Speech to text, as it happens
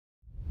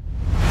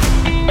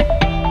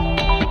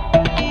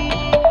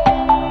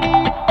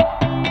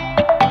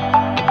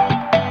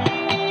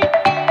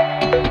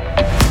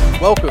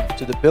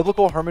to the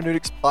Biblical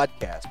Hermeneutics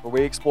Podcast, where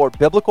we explore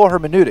biblical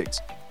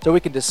hermeneutics so we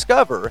can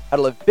discover how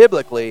to live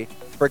biblically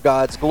for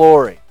God's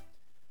glory.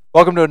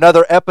 Welcome to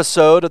another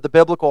episode of the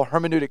Biblical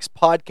Hermeneutics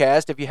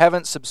Podcast. If you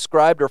haven't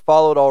subscribed or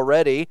followed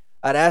already,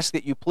 I'd ask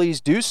that you please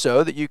do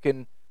so that you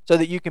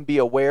can be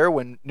aware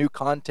when new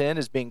content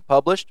is being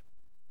published.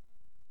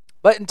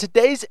 But in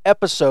today's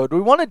episode,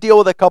 we want to deal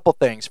with a couple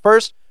things.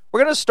 First,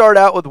 we're going to start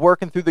out with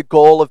working through the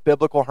goal of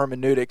biblical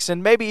hermeneutics,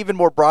 and maybe even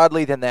more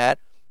broadly than that,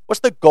 what's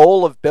the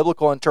goal of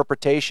biblical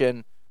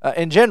interpretation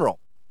in general?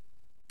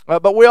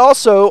 But we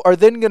also are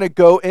then going to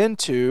go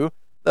into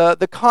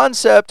the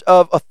concept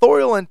of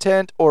authorial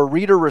intent or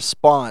reader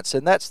response,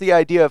 and that's the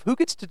idea of who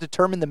gets to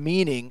determine the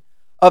meaning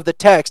of the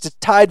text. It's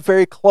tied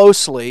very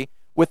closely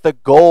with the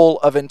goal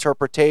of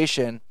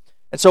interpretation,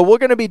 and so we're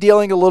going to be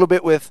dealing a little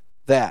bit with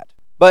that.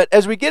 But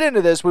as we get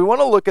into this, we want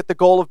to look at the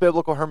goal of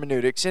biblical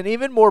hermeneutics, and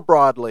even more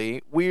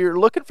broadly, we're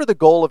looking for the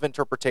goal of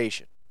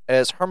interpretation,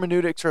 as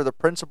hermeneutics are the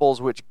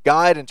principles which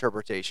guide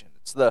interpretation.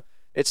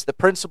 It's the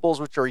principles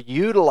which are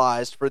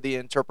utilized for the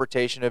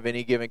interpretation of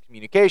any given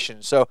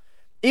communication. So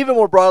even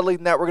more broadly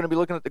than that, we're going to be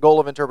looking at the goal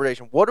of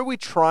interpretation. What are we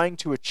trying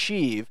to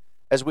achieve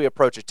as we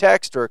approach a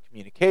text or a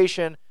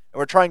communication, and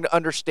we're trying to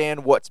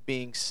understand what's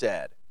being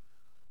said?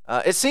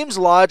 It seems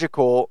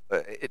logical,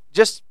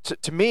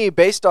 to me,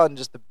 based on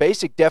just the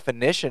basic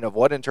definition of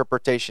what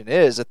interpretation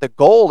is, that the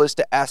goal is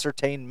to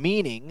ascertain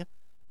meaning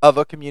of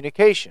a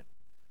communication.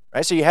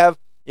 Right? So you have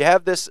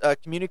this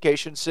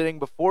communication sitting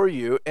before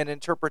you, and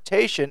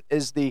interpretation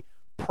is the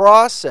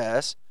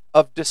process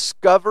of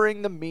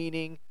discovering the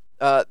meaning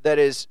that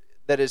is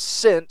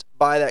sent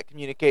by that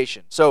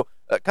communication. So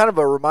kind of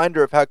a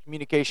reminder of how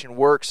communication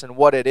works and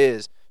what it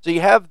is. So you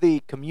have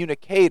the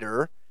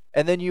communicator,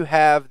 and then you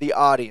have the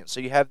audience. So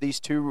you have these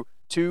two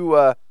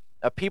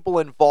people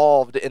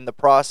involved in the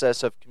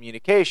process of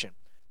communication.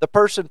 The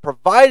person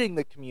providing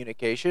the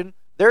communication,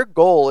 their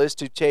goal is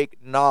to take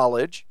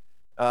knowledge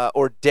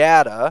or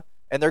data,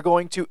 and they're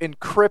going to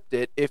encrypt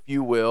it, if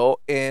you will,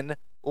 in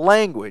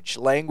language.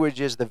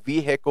 Language is the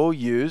vehicle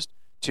used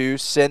to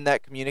send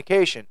that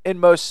communication in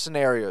most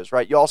scenarios,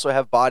 right? You also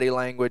have body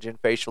language and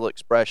facial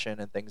expression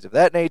and things of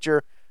that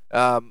nature,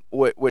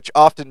 which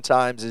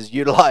oftentimes is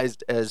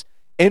utilized as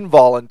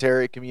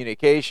involuntary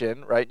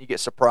communication, right? You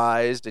get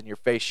surprised and your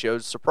face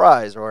shows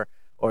surprise, or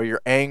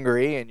you're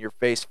angry and your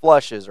face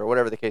flushes, or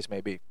whatever the case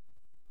may be.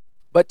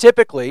 But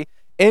typically,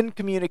 in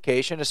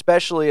communication,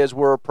 especially as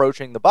we're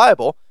approaching the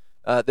Bible,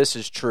 this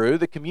is true.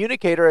 The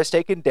communicator has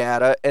taken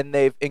data and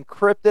they've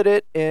encrypted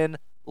it in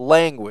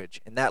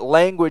language, and that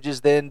language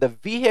is then the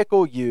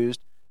vehicle used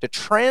to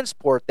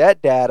transport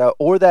that data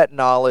or that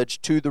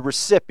knowledge to the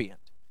recipient,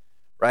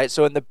 right?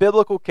 So in the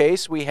biblical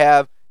case, we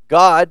have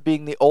God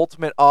being the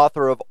ultimate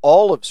author of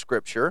all of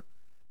Scripture,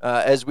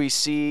 as we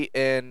see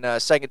in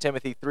 2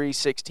 Timothy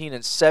 3:16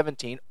 and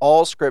 17.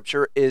 All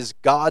Scripture is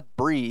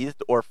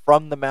God-breathed, or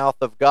from the mouth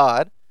of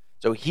God.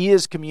 So He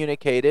is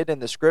communicated in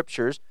the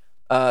Scriptures.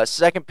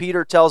 2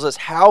 Peter tells us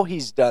how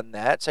He's done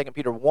that. 2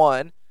 Peter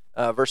 1,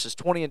 verses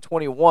 20 and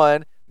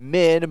 21,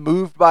 men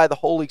moved by the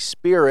Holy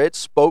Spirit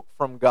spoke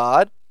from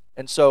God.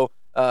 And so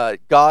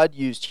God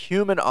used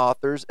human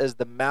authors as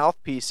the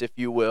mouthpiece, if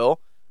you will,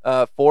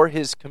 for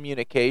His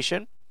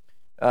communication.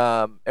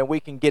 And we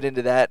can get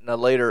into that in a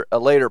later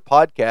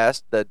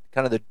podcast, the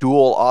kind of the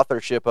dual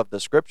authorship of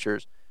the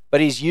Scriptures. But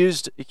He's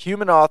used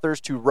human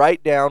authors to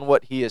write down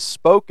what He has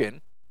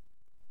spoken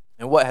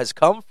and what has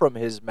come from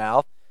His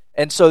mouth.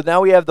 And so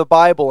now we have the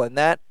Bible, and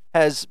that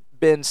has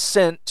been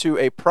sent to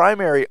a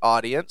primary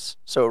audience.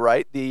 So,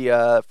 right,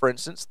 for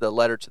instance, the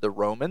letter to the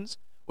Romans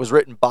was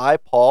written by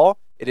Paul.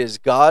 It is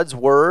God's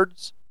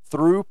words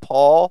through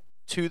Paul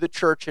to the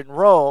church in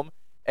Rome,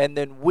 and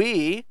then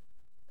we,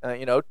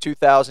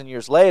 2,000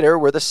 years later,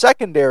 we're the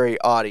secondary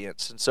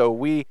audience, and so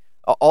we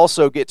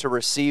also get to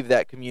receive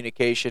that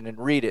communication and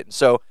read it. And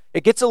so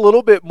it gets a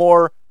little bit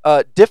more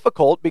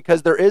difficult,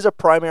 because there is a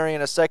primary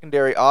and a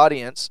secondary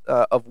audience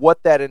of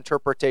what that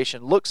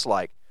interpretation looks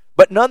like.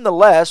 But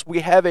nonetheless, we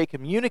have a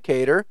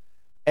communicator,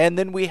 and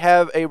then we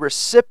have a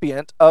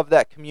recipient of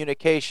that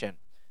communication.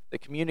 The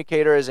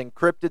communicator has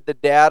encrypted the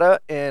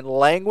data in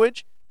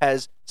language,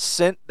 has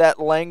sent that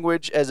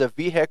language as a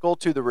vehicle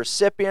to the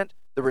recipient.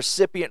 The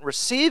recipient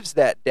receives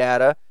that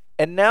data,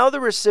 and now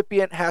the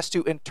recipient has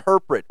to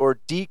interpret or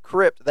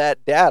decrypt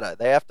that data.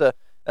 They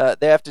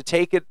have to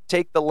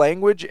take the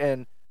language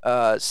and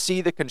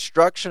see the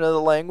construction of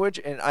the language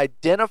and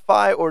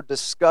identify or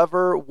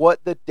discover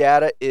what the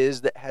data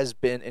is that has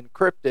been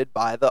encrypted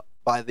by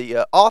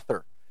the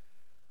author.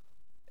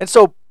 And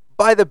so,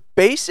 by the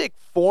basic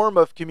form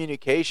of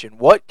communication,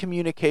 what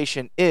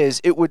communication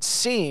is, it would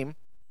seem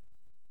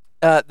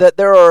that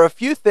there are a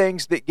few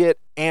things that get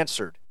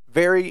answered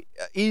very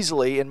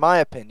easily, in my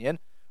opinion,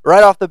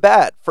 right off the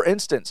bat. For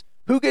instance,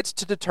 who gets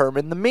to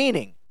determine the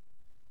meaning?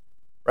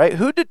 Right?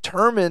 Who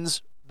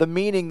determines the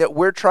meaning that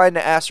we're trying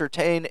to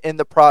ascertain in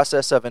the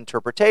process of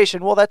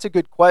interpretation? Well, that's a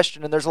good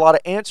question, and there's a lot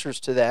of answers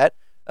to that.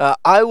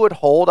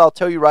 I'll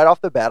tell you right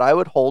off the bat, I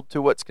would hold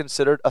to what's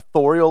considered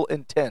authorial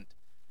intent.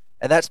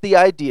 And that's the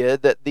idea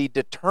that the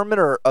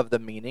determiner of the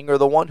meaning, or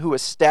the one who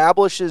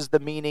establishes the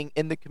meaning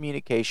in the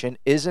communication,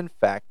 is in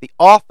fact the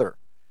author.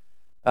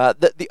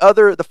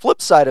 The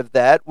flip side of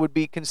that would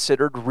be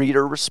considered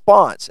reader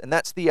response, and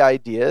that's the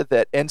idea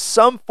that in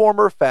some form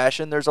or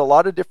fashion, there's a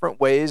lot of different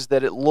ways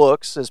that it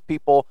looks as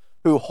people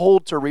who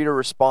hold to reader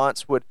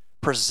response would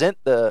present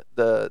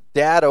the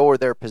data or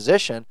their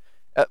position.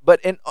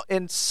 But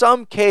in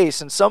some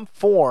case, in some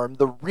form,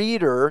 the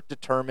reader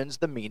determines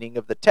the meaning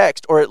of the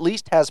text, or at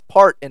least has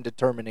part in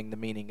determining the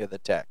meaning of the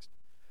text.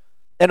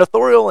 In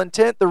authorial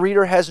intent, the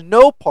reader has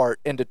no part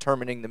in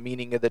determining the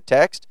meaning of the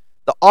text.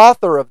 The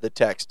author of the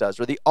text does,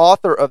 or the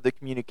author of the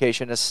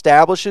communication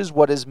establishes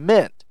what is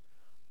meant.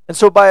 And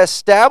so by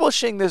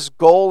establishing this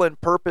goal and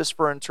purpose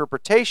for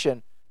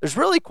interpretation, there's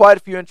really quite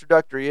a few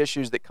introductory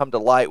issues that come to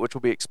light, which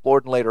will be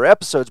explored in later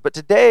episodes. But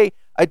today,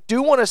 I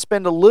do want to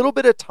spend a little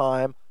bit of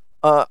time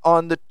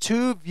on the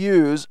two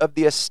views of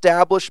the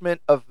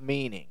establishment of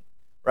meaning,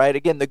 right?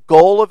 Again, the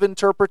goal of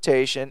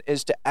interpretation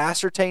is to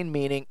ascertain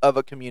meaning of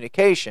a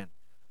communication.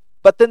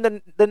 But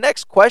then the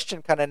next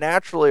question kind of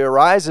naturally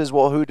arises,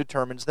 well, who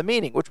determines the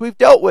meaning? Which we've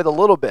dealt with a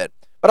little bit.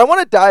 But I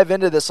want to dive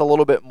into this a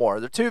little bit more.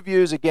 The two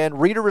views, again,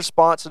 reader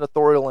response and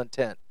authorial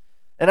intent.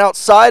 And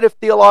outside of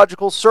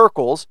theological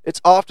circles, it's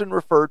often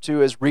referred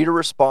to as reader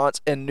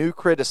response and new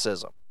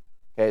criticism.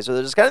 Okay, so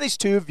there's kind of these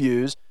two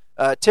views.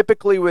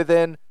 Typically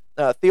within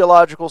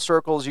theological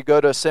circles, you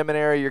go to a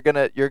seminary, you're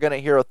gonna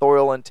hear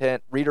authorial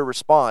intent, reader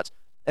response,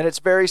 and it's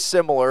very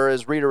similar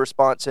as reader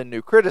response and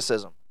new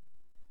criticism.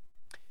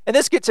 And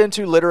this gets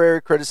into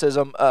literary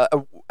criticism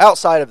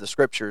outside of the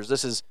scriptures.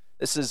 This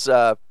is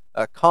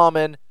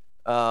common,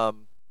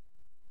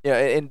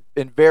 in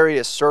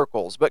various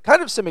circles. But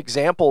kind of some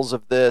examples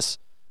of this.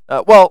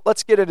 Well,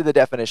 let's get into the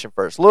definition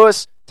first.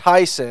 Lewis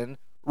Tyson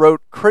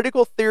wrote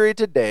 "Critical Theory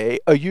Today: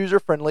 A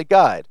User-Friendly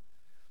Guide,"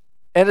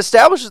 and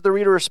establishes the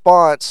reader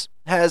response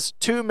has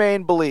two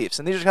main beliefs,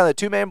 and these are kind of the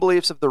two main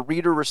beliefs of the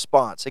reader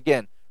response.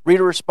 Again,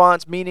 reader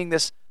response meaning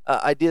this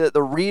idea that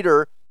the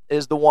reader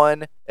is the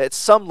one at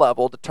some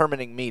level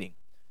determining meaning.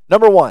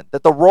 Number one,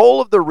 that the role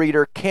of the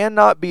reader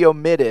cannot be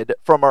omitted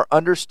from our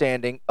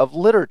understanding of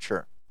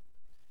literature.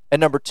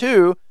 And number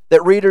two,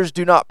 that readers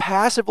do not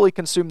passively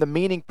consume the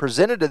meaning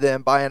presented to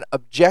them by an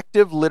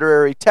objective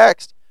literary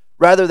text.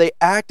 Rather, they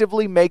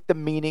actively make the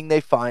meaning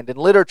they find in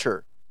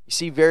literature. You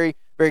see very,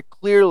 very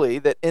clearly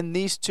that in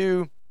these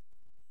two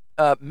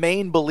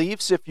main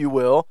beliefs, if you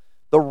will,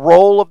 the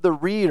role of the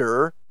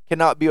reader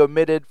cannot be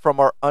omitted from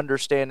our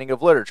understanding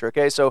of literature.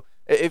 Okay, so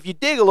if you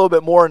dig a little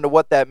bit more into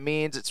what that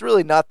means, it's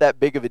really not that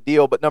big of a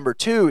deal, but number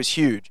two is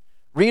huge.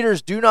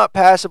 Readers do not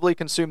passively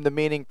consume the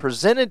meaning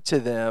presented to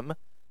them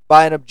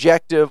by an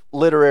objective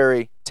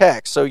literary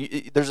text. So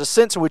there's a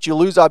sense in which you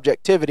lose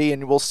objectivity,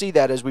 and we'll see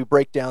that as we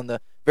break down the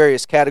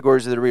various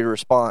categories of the reader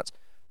response.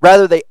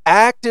 Rather, they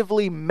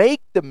actively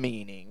make the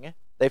meaning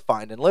they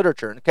find in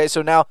literature. Okay,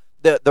 so now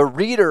the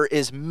reader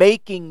is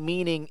making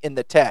meaning in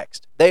the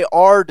text. They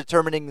are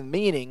determining the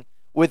meaning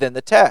within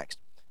the text.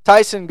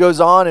 Tyson goes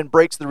on and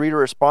breaks the reader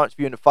response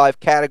view into 5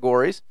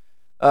 categories.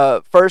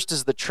 First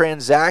is the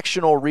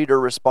transactional reader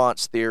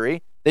response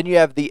theory. Then you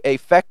have the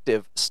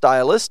affective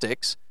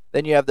stylistics.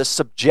 Then you have the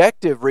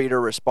subjective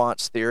reader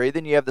response theory.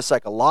 Then you have the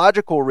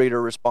psychological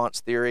reader response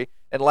theory.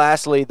 And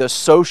lastly, the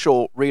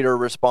social reader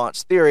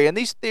response theory. And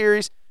these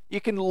theories,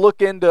 you can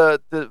look into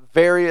the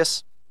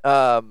various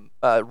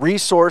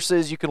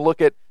resources. You can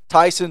look at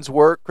Tyson's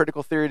work,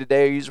 Critical Theory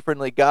Today, a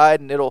User-Friendly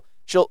Guide, and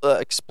she'll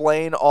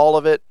explain all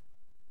of it.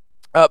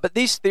 But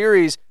these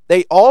theories,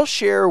 they all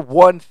share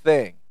one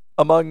thing,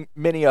 among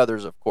many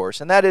others, of course,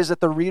 and that is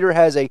that the reader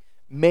has a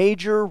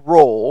major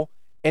role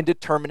in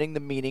determining the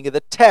meaning of the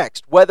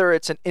text, whether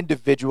it's an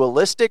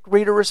individualistic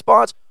reader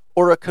response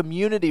or a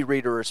community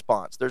reader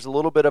response. There's a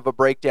little bit of a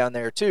breakdown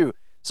there, too.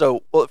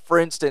 So, for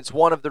instance,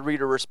 one of the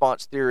reader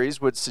response theories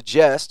would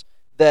suggest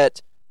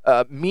that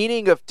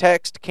meaning of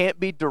text can't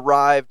be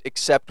derived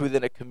except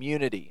within a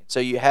community. So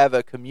you have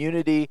a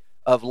community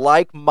of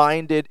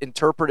like-minded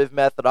interpretive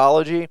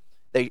methodology.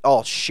 They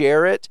all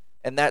share it,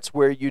 and that's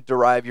where you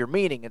derive your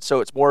meaning. And so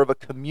it's more of a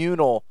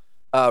communal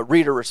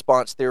reader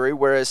response theory,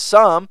 whereas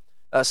some,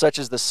 such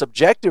as the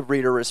subjective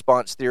reader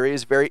response theory,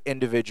 is very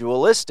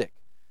individualistic.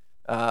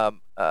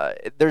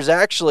 There's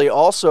actually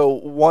also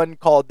one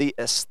called the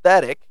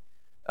aesthetic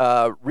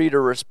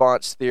reader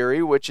response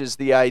theory, which is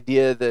the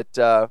idea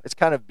that it's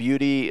kind of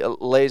beauty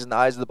lays in the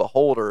eyes of the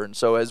beholder, and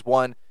so as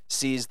one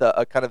sees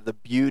the kind of the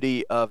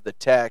beauty of the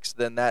text,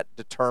 then that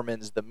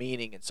determines the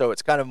meaning, and so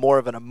it's kind of more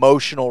of an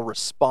emotional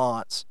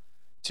response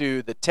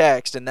to the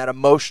text, and that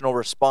emotional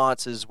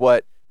response is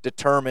what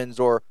determines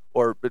or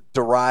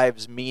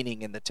derives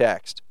meaning in the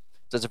text.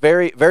 So it's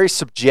very, very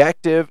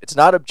subjective. It's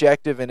not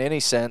objective in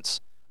any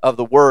sense of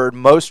the word.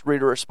 Most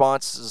reader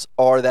responses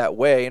are that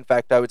way. In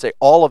fact, I would say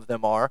all of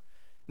them are.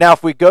 Now,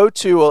 if we go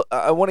to,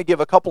 I want to give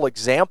a couple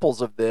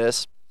examples of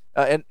this.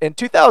 In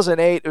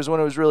 2008, it was when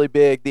it was really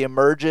big, the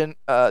emerging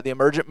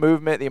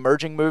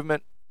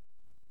movement.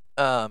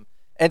 And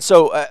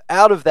so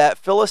out of that,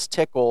 Phyllis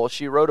Tickle,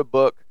 she wrote a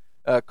book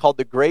called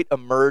The Great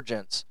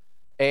Emergence.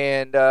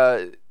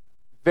 and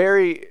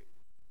very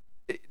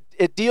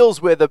it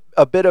deals with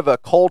a bit of a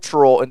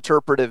cultural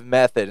interpretive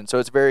method, and so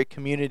it's very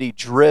community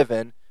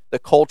driven. The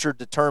culture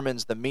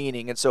determines the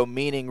meaning, and so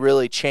meaning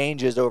really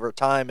changes over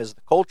time as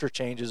the culture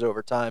changes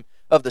over time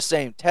of the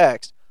same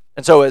text.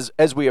 And so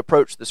as we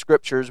approach the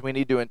scriptures, we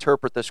need to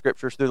interpret the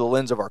scriptures through the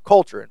lens of our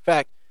culture. In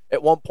fact,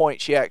 at one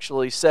point she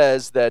actually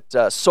says that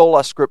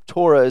sola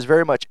scriptura is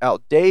very much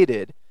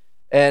outdated,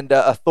 and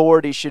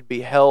authority should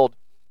be held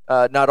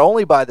not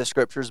only by the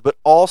scriptures, but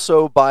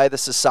also by the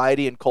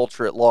society and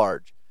culture at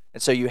large.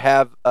 And so you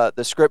have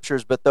the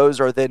scriptures, but those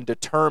are then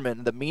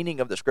determined, the meaning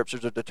of the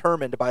scriptures are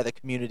determined by the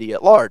community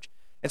at large.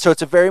 And so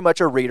it's very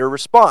much a reader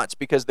response,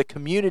 because the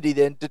community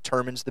then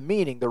determines the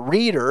meaning. The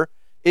reader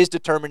is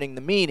determining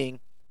the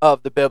meaning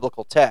of the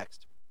biblical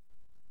text.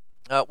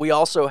 We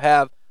also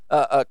have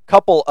a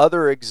couple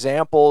other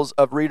examples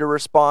of reader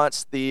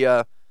response.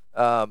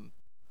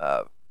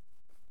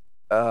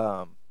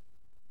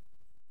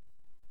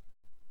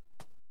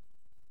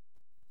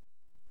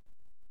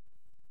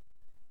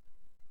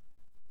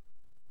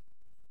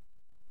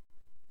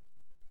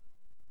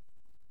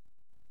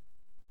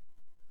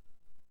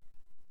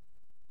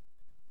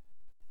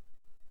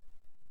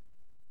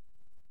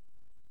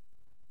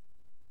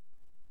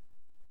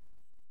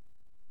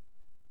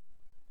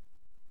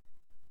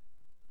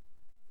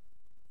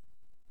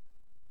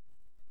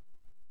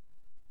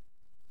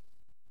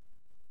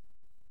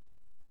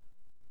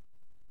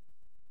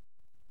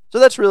 So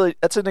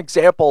that's an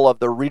example of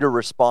the reader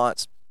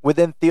response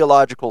within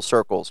theological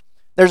circles.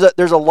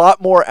 There's a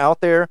lot more out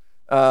there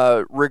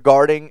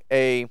regarding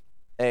a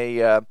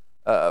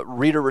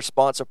reader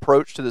response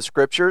approach to the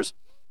scriptures,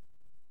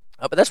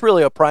 but that's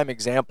really a prime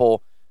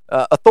example.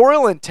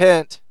 Authorial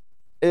intent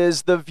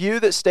is the view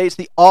that states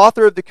the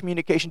author of the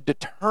communication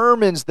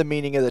determines the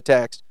meaning of the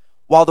text,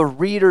 while the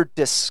reader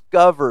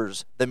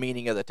discovers the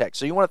meaning of the text.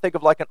 So you want to think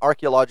of like an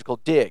archaeological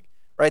dig,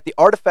 right? The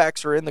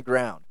artifacts are in the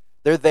ground;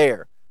 they're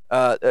there.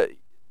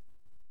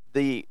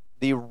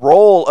 The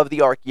role of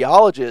the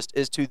archaeologist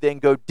is to then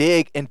go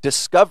dig and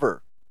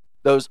discover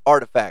those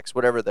artifacts,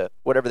 whatever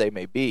they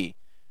may be,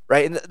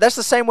 right? And that's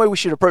the same way we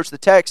should approach the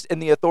text in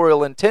the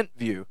authorial intent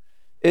view.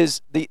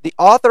 Is the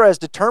author has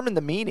determined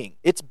the meaning.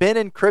 It's been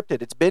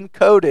encrypted, it's been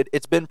coded,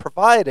 it's been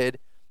provided,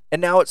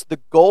 and now it's the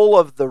goal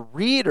of the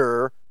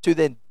reader to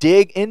then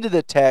dig into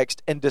the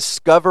text and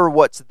discover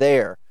what's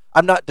there.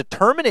 I'm not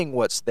determining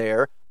what's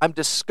there, I'm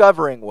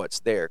discovering what's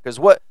there, because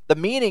what the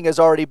meaning has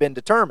already been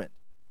determined.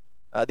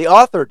 The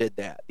author did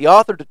that. The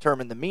author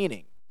determined the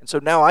meaning. And so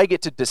now I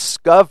get to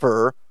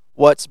discover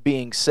what's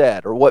being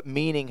said, or what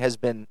meaning has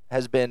been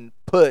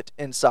put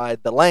inside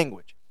the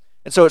language.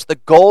 And so it's the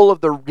goal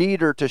of the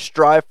reader to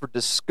strive for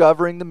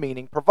discovering the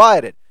meaning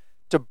provided.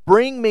 To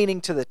bring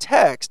meaning to the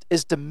text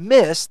is to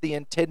miss the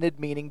intended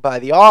meaning by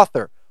the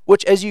author,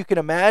 which, as you can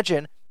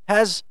imagine,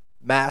 has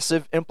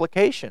massive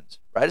implications,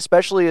 right?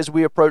 Especially as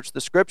we approach the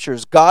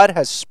scriptures. God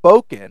has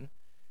spoken,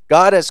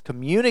 God has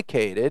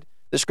communicated.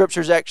 The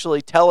scriptures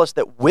actually tell us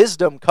that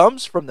wisdom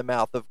comes from the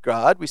mouth of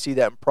God. We see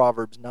that in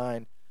Proverbs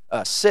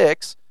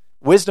 9:6.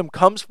 Wisdom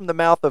comes from the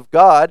mouth of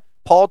God.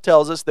 Paul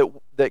tells us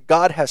that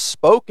God has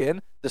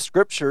spoken. The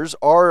scriptures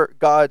are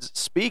God's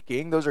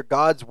speaking. Those are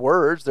God's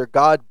words. They're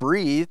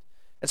God-breathed.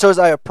 And so as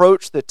I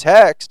approach the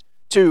text,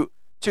 to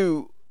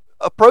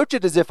approach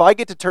it as if I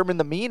get to determine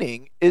the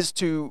meaning is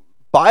to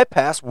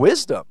bypass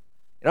wisdom.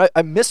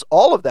 I miss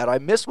all of that. I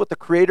miss what the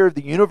creator of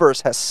the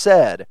universe has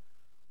said.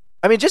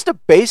 I mean, just a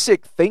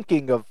basic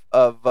thinking of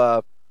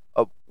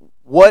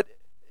what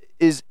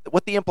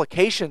the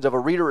implications of a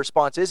reader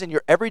response is in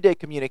your everyday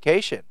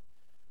communication.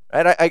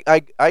 Right?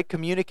 I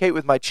communicate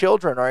with my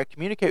children, or I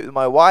communicate with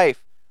my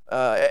wife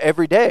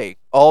every day,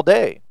 all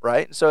day,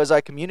 right? And so as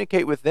I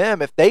communicate with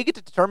them, if they get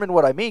to determine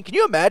what I mean, can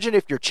you imagine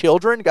if your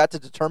children got to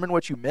determine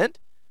what you meant?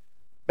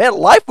 Man,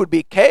 life would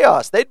be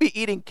chaos. They'd be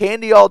eating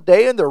candy all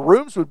day, and their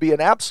rooms would be an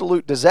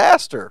absolute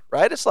disaster,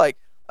 right? It's like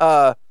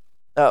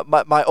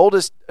my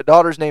oldest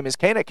daughter's name is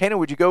Kana. Kana,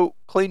 would you go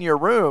clean your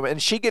room?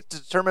 And she gets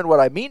to determine what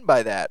I mean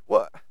by that.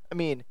 Well, I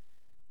mean,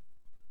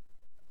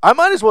 I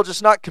might as well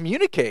just not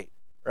communicate,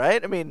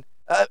 right? I mean,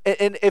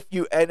 and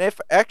if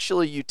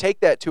actually you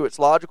take that to its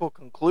logical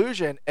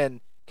conclusion,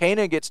 and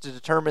Kana gets to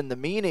determine the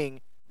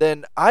meaning,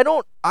 then I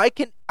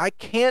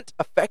can't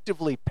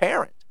effectively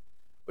parent,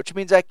 which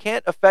means I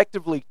can't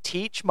effectively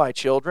teach my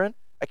children.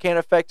 I can't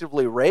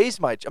effectively raise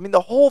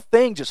the whole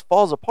thing just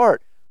falls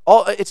apart.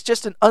 It's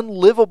just an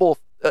unlivable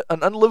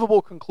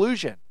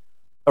conclusion.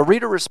 A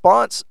reader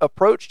response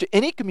approach to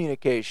any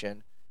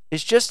communication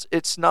is just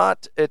it's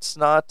not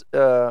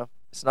doable.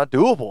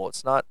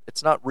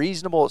 It's not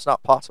reasonable. It's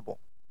not possible.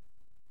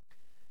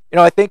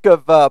 I think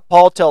of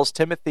Paul tells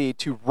Timothy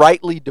to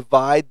rightly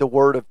divide the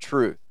word of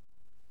truth.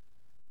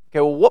 Okay,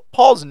 well, what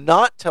Paul's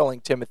not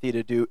telling Timothy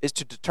to do is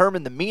to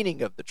determine the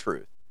meaning of the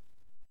truth.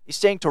 He's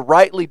saying to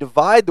rightly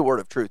divide the word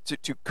of truth,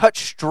 to cut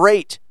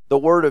straight the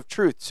word of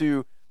truth,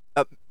 to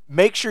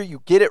make sure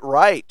you get it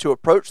right, to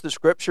approach the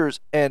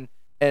scriptures and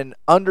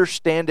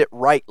understand it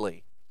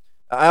rightly.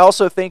 I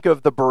also think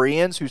of the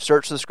Bereans who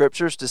search the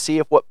scriptures to see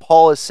if what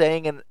Paul is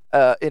saying in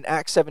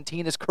Acts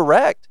 17 is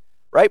correct,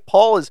 right?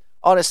 Paul is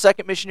on his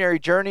second missionary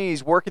journey.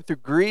 He's working through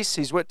Greece.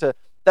 He's went to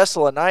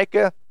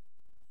Thessalonica.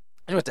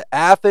 He went to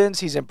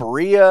Athens. He's in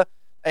Berea.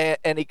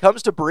 And he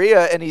comes to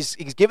Berea, and he's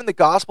given the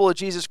gospel of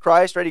Jesus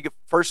Christ, right? He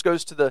first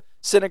goes to the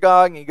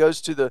synagogue, and he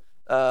goes to the,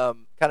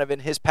 kind of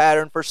in his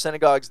pattern, first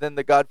synagogues, then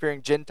the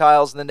God-fearing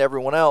Gentiles, and then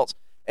everyone else.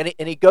 And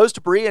he goes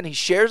to Berea, and he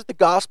shares the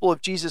gospel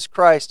of Jesus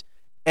Christ,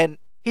 and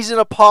he's an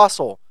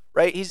apostle,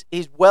 right?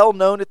 He's well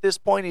known at this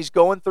point. He's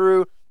going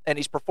through and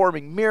he's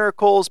performing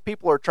miracles.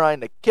 People are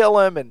trying to kill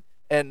him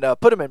and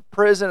put him in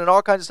prison and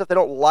all kinds of stuff. They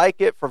don't like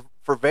it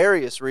for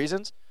various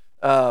reasons.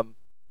 And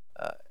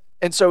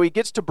so he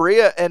gets to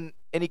Berea and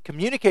he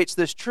communicates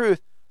this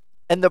truth.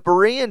 And the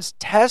Bereans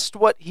test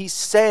what he's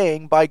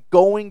saying by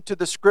going to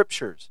the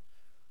scriptures.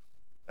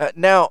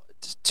 Now,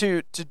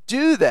 to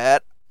do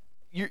that,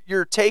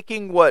 you're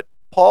taking what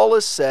Paul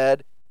has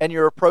said and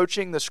you're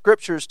approaching the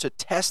scriptures to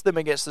test them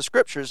against the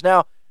scriptures.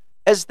 Now,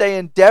 as they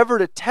endeavor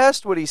to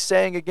test what he's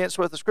saying against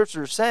what the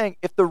scriptures are saying,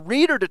 if the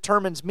reader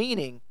determines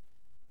meaning,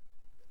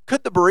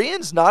 could the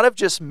Bereans not have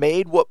just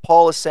made what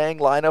Paul is saying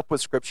line up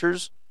with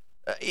scriptures?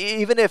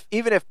 Even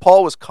if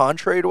Paul was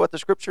contrary to what the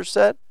scriptures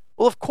said?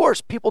 Well, of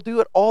course, people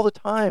do it all the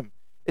time.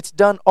 It's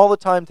done all the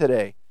time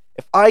today.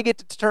 If I get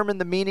to determine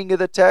the meaning of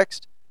the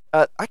text,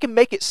 I can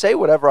make it say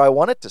whatever I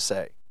want it to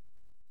say.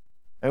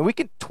 And we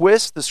can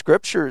twist the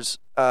scriptures.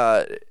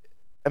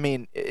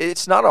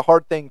 It's not a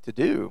hard thing to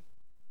do.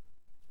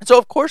 And so,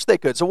 of course, they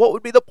could. So what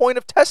would be the point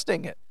of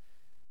testing it?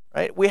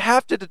 Right? We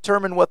have to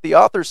determine what the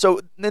author. So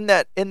in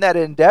that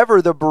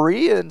endeavor, the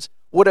Bereans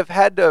would have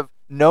had to have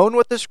known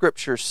what the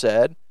scriptures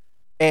said,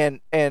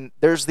 and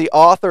there's the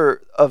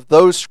author of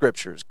those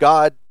scriptures.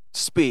 God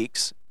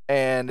speaks,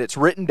 and it's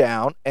written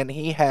down, and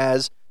they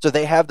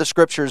have the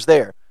scriptures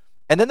there.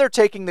 And then they're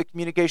taking the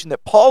communication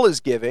that Paul is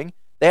giving.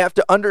 They have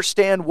to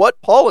understand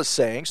what Paul is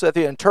saying so that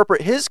they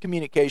interpret his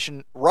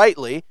communication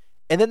rightly,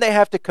 and then they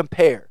have to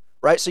compare,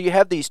 right? So you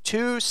have these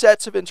two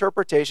sets of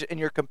interpretation, and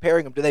you're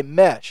comparing them. Do they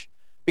mesh?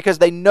 Because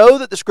they know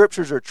that the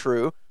scriptures are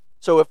true.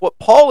 So if what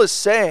Paul is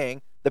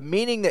saying, the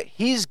meaning that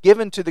he's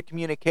given to the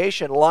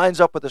communication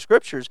lines up with the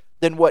scriptures,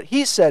 then what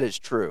he said is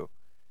true.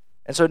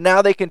 And so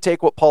now they can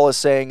take what Paul is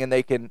saying, and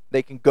they can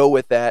go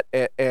with that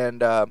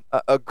and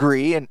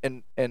agree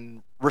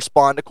and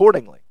respond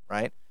accordingly,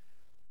 right?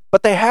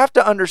 But they have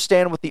to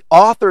understand what the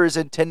author is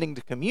intending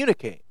to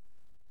communicate.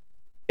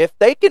 If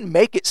they can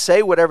make it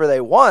say whatever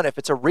they want, if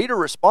it's a reader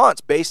response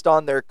based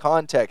on their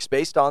context,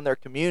 based on their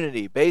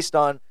community, based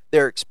on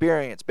their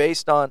experience,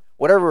 based on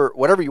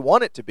whatever you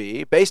want it to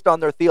be, based on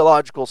their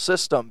theological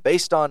system,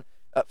 based on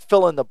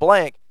fill in the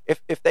blank,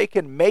 if they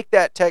can make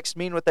that text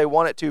mean what they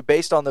want it to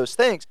based on those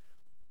things,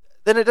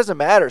 then it doesn't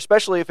matter,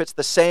 especially if it's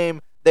the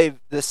same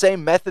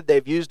method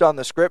they've used on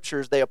the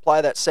scriptures. They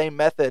apply that same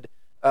method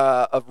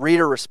of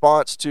reader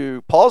response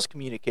to Paul's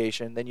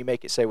communication, then you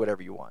make it say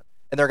whatever you want,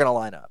 and they're going to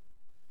line up,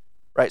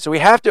 right? So we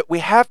have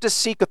to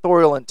seek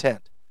authorial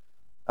intent.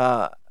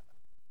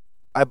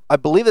 I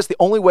believe that's the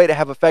only way to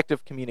have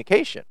effective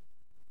communication.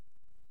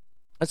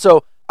 And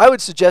so I would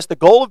suggest the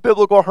goal of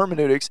biblical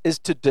hermeneutics is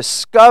to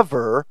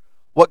discover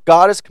what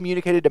God has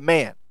communicated to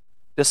man,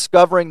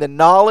 discovering the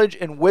knowledge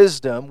and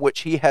wisdom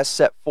which he has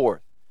set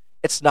forth.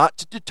 It's not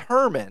to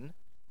determine,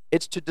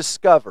 it's to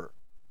discover.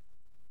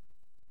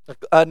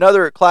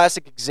 Another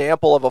classic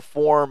example of a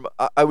form,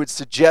 I would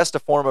suggest a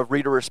form of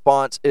reader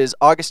response, is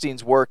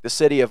Augustine's work, The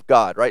City of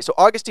God, right? So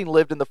Augustine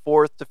lived in the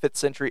 4th to 5th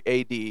century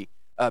AD.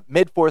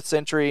 Mid-4th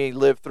century, he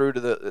lived through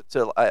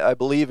to I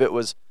believe it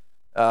was,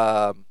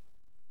 I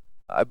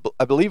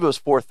believe it was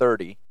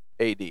 430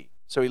 AD.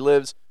 So he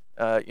lives,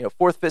 4th,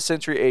 5th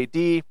century AD.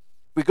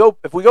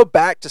 If we go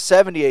back to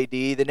 70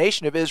 AD, the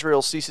nation of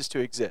Israel ceases to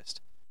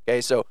exist. Okay,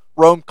 so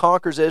Rome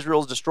conquers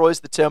Israel, destroys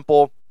the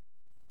temple,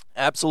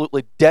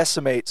 absolutely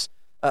decimates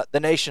the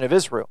nation of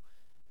Israel.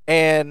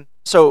 And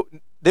so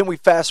then we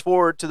fast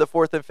forward to the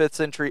 4th and 5th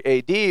century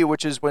AD,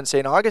 which is when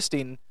St.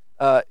 Augustine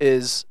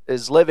is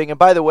living. And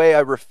by the way, I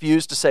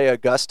refuse to say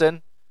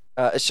Augustine.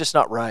 It's just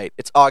not right.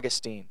 It's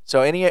Augustine.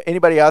 So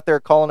anybody out there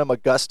calling him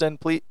Augustine,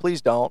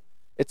 please don't.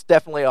 It's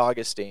definitely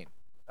Augustine,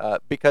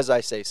 because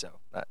I say so,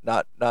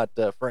 not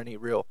for any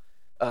real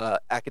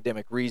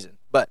academic reason.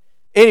 But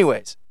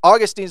anyways,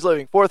 Augustine's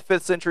living 4th,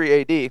 5th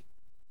century AD.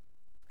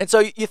 And so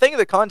you think of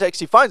the context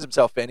he finds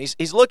himself in.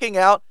 He's looking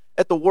out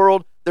at the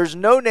world. There's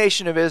no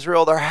nation of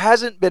Israel. There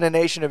hasn't been a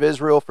nation of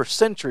Israel for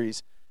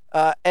centuries.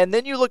 And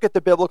then you look at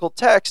the biblical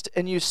text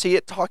and you see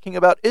it talking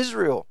about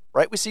Israel,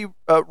 right? We see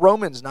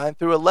Romans 9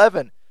 through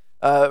 11.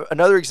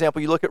 Another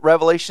example, you look at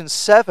Revelation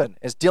 7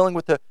 as dealing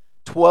with the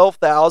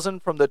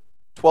 12,000 from the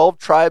 12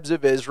 tribes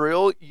of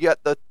Israel. You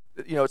got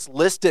it's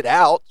listed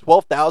out,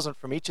 12,000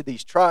 from each of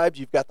these tribes.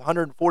 You've got the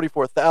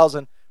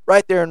 144,000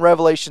 right there in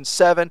Revelation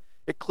 7.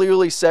 It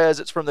clearly says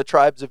it's from the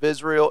tribes of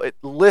Israel. It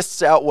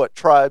lists out what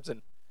tribes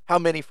and how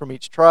many from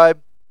each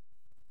tribe.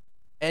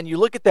 And you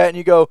look at that and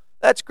you go,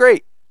 that's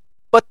great.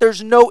 But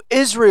there's no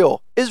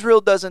Israel.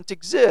 Israel doesn't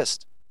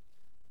exist.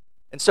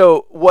 And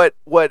so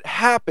what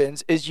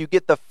happens is you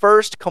get the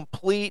first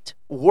complete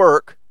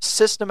work,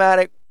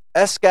 systematic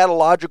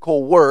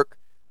eschatological work,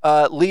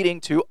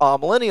 leading to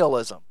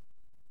amillennialism.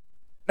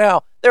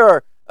 Now,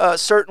 there are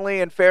certainly,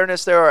 in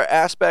fairness, there are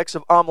aspects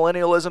of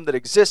amillennialism that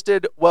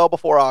existed well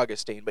before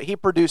Augustine, but he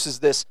produces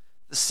this,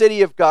 the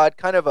City of God,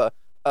 kind of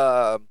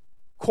a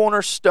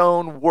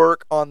cornerstone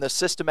work on the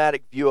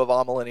systematic view of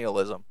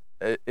amillennialism.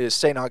 Is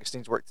St.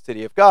 Augustine's work, the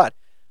City of God.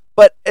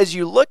 But as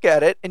you look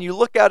at it, and you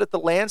look out at the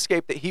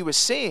landscape that he was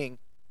seeing,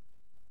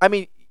 I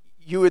mean,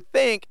 you would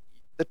think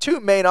the two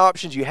main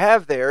options you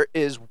have there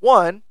is,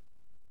 one,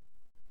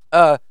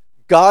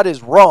 God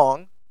is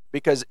wrong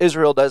because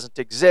Israel doesn't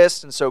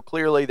exist, and so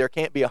clearly there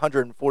can't be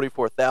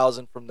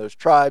 144,000 from those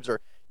tribes,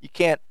 or you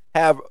can't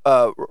have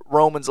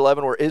Romans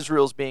 11 where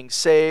Israel's being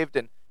saved,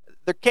 and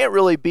there can't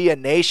really be a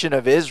nation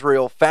of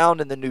Israel found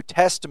in the New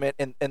Testament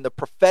and the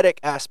prophetic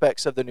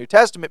aspects of the New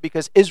Testament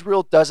because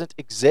Israel doesn't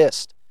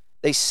exist.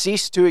 They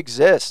cease to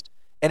exist,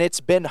 and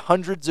it's been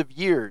hundreds of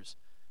years.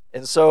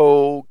 And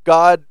so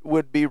God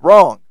would be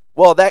wrong.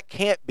 Well, that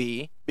can't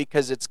be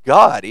because it's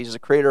God. He's the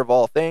creator of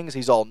all things.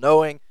 He's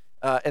all-knowing,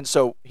 and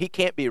so he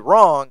can't be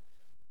wrong.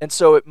 And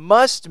so it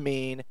must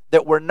mean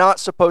that we're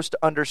not supposed to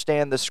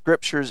understand the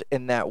Scriptures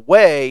in that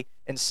way.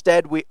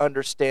 Instead, we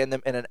understand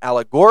them in an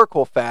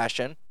allegorical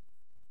fashion.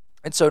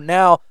 And so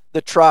now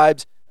the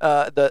tribes,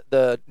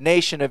 the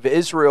nation of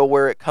Israel,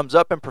 where it comes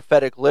up in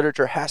prophetic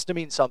literature, has to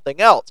mean something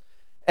else.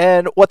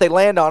 And what they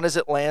land on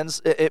is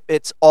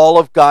it's all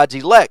of God's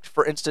elect.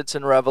 For instance,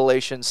 in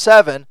Revelation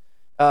 7,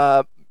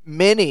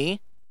 many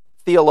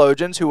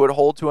theologians who would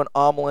hold to an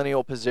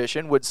amillennial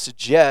position would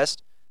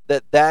suggest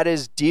that that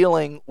is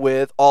dealing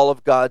with all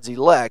of God's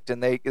elect,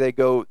 and they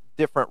go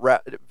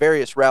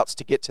various routes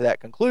to get to that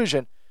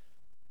conclusion.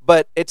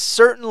 But it's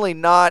certainly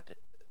not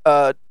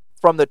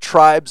from the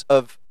tribes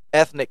of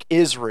ethnic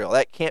Israel.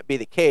 That can't be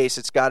the case.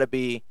 It's got to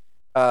be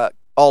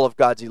all of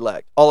God's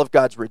elect, all of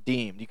God's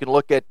redeemed. You can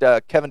look at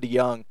Kevin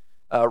DeYoung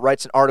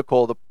writes an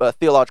article, the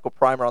theological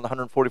primer on the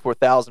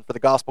 144,000 for the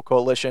Gospel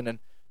Coalition, and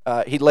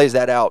he lays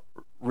that out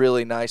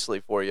really nicely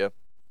for you.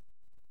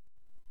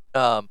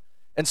 And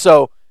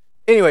so,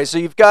 anyway, so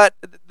you've got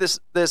this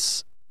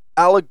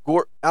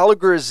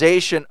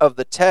allegorization of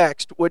the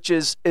text, which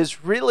is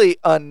really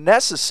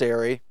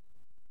unnecessary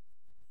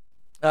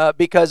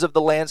because of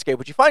the landscape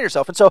which you find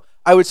yourself. And so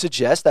I would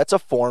suggest that's a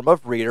form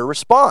of reader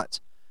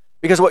response.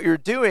 Because what you're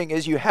doing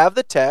is you have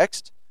the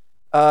text,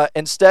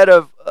 instead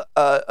of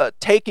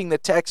taking the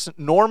text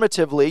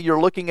normatively, you're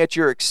looking at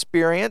your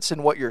experience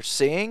and what you're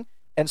seeing,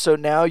 and so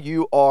now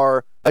you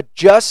are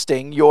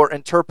adjusting your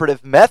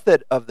interpretive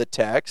method of the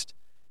text,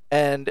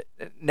 and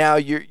now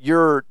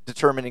you're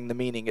determining the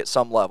meaning at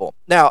some level.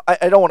 Now,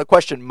 I don't want to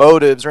question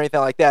motives or anything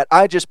like that.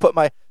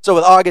 So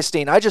with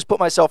Augustine, I just put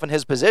myself in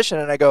his position,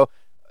 and I go,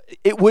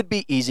 it would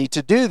be easy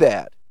to do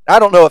that. I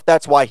don't know if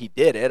that's why he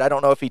did it. I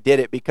don't know if he did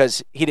it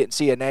because he didn't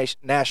see a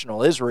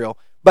national Israel.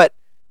 But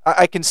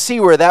I can see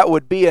where that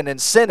would be an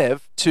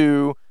incentive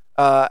to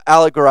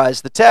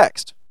allegorize the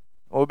text.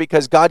 Well,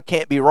 because God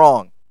can't be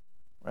wrong,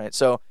 right?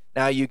 So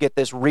now you get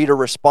this reader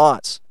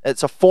response.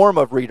 It's a form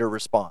of reader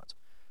response.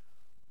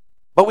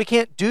 But we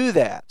can't do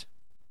that.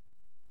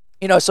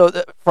 So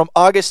from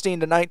Augustine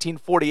to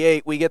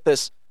 1948, we get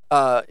this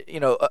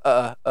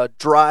a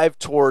drive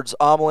towards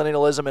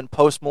amillennialism and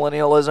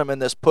postmillennialism and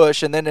this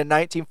push. And then in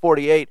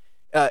 1948,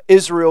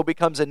 Israel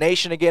becomes a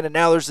nation again, and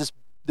now there's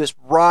this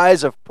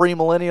rise of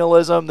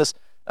premillennialism,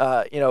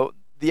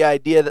 the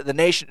idea that the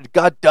nation,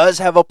 God does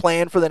have a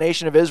plan for the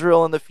nation of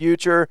Israel in the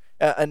future,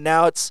 and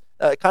now it's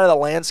kind of the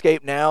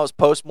landscape now is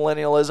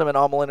postmillennialism, and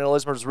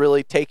amillennialism is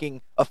really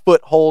taking a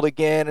foothold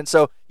again. And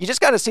so you just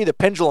kind of see the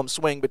pendulum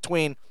swing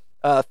between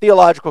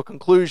theological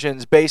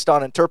conclusions based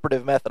on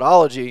interpretive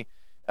methodology.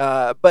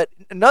 But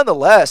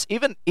nonetheless,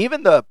 even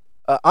the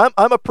I'm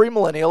a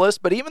premillennialist,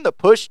 but even the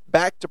push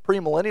back to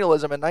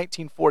premillennialism in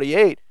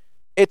 1948,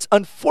 it's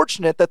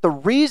unfortunate that the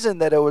reason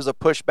that it was a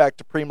push back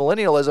to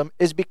premillennialism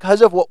is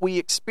because of what we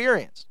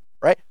experienced,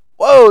 right?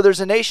 Whoa, there's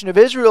a nation of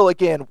Israel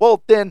again.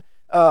 Well, then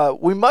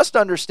we must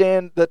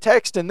understand the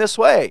text in this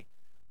way.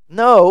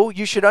 No,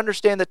 you should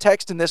understand the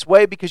text in this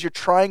way because you're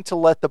trying to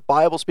let the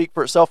Bible speak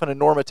for itself in a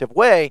normative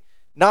way,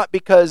 not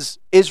because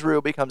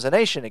Israel becomes a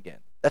nation again.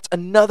 That's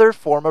another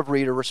form of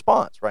reader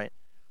response, right?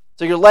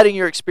 So you're letting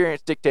your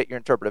experience dictate your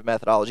interpretive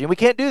methodology. And we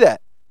can't do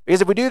that.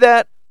 Because if we do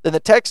that, then the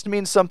text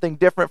means something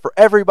different for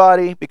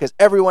everybody because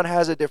everyone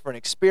has a different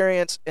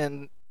experience,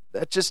 and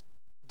that just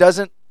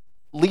doesn't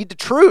lead to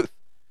truth.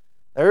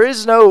 There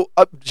is no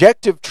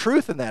objective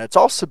truth in that. It's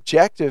all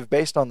subjective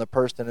based on the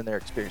person and their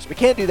experience. We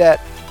can't do that.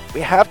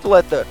 We have to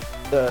let the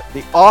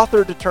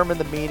author determine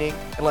the meaning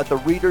and let the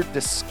reader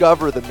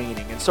discover the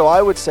meaning. And so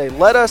I would say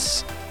let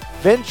us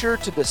venture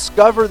to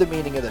discover the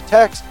meaning of the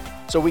text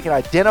so we can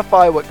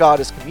identify what God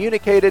has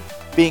communicated,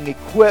 being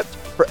equipped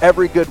for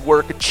every good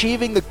work,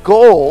 achieving the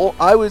goal,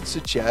 I would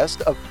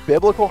suggest, of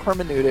biblical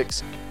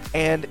hermeneutics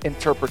and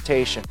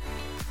interpretation.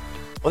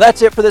 Well,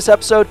 that's it for this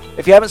episode.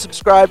 If you haven't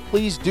subscribed,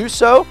 please do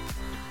so.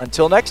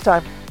 Until next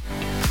time.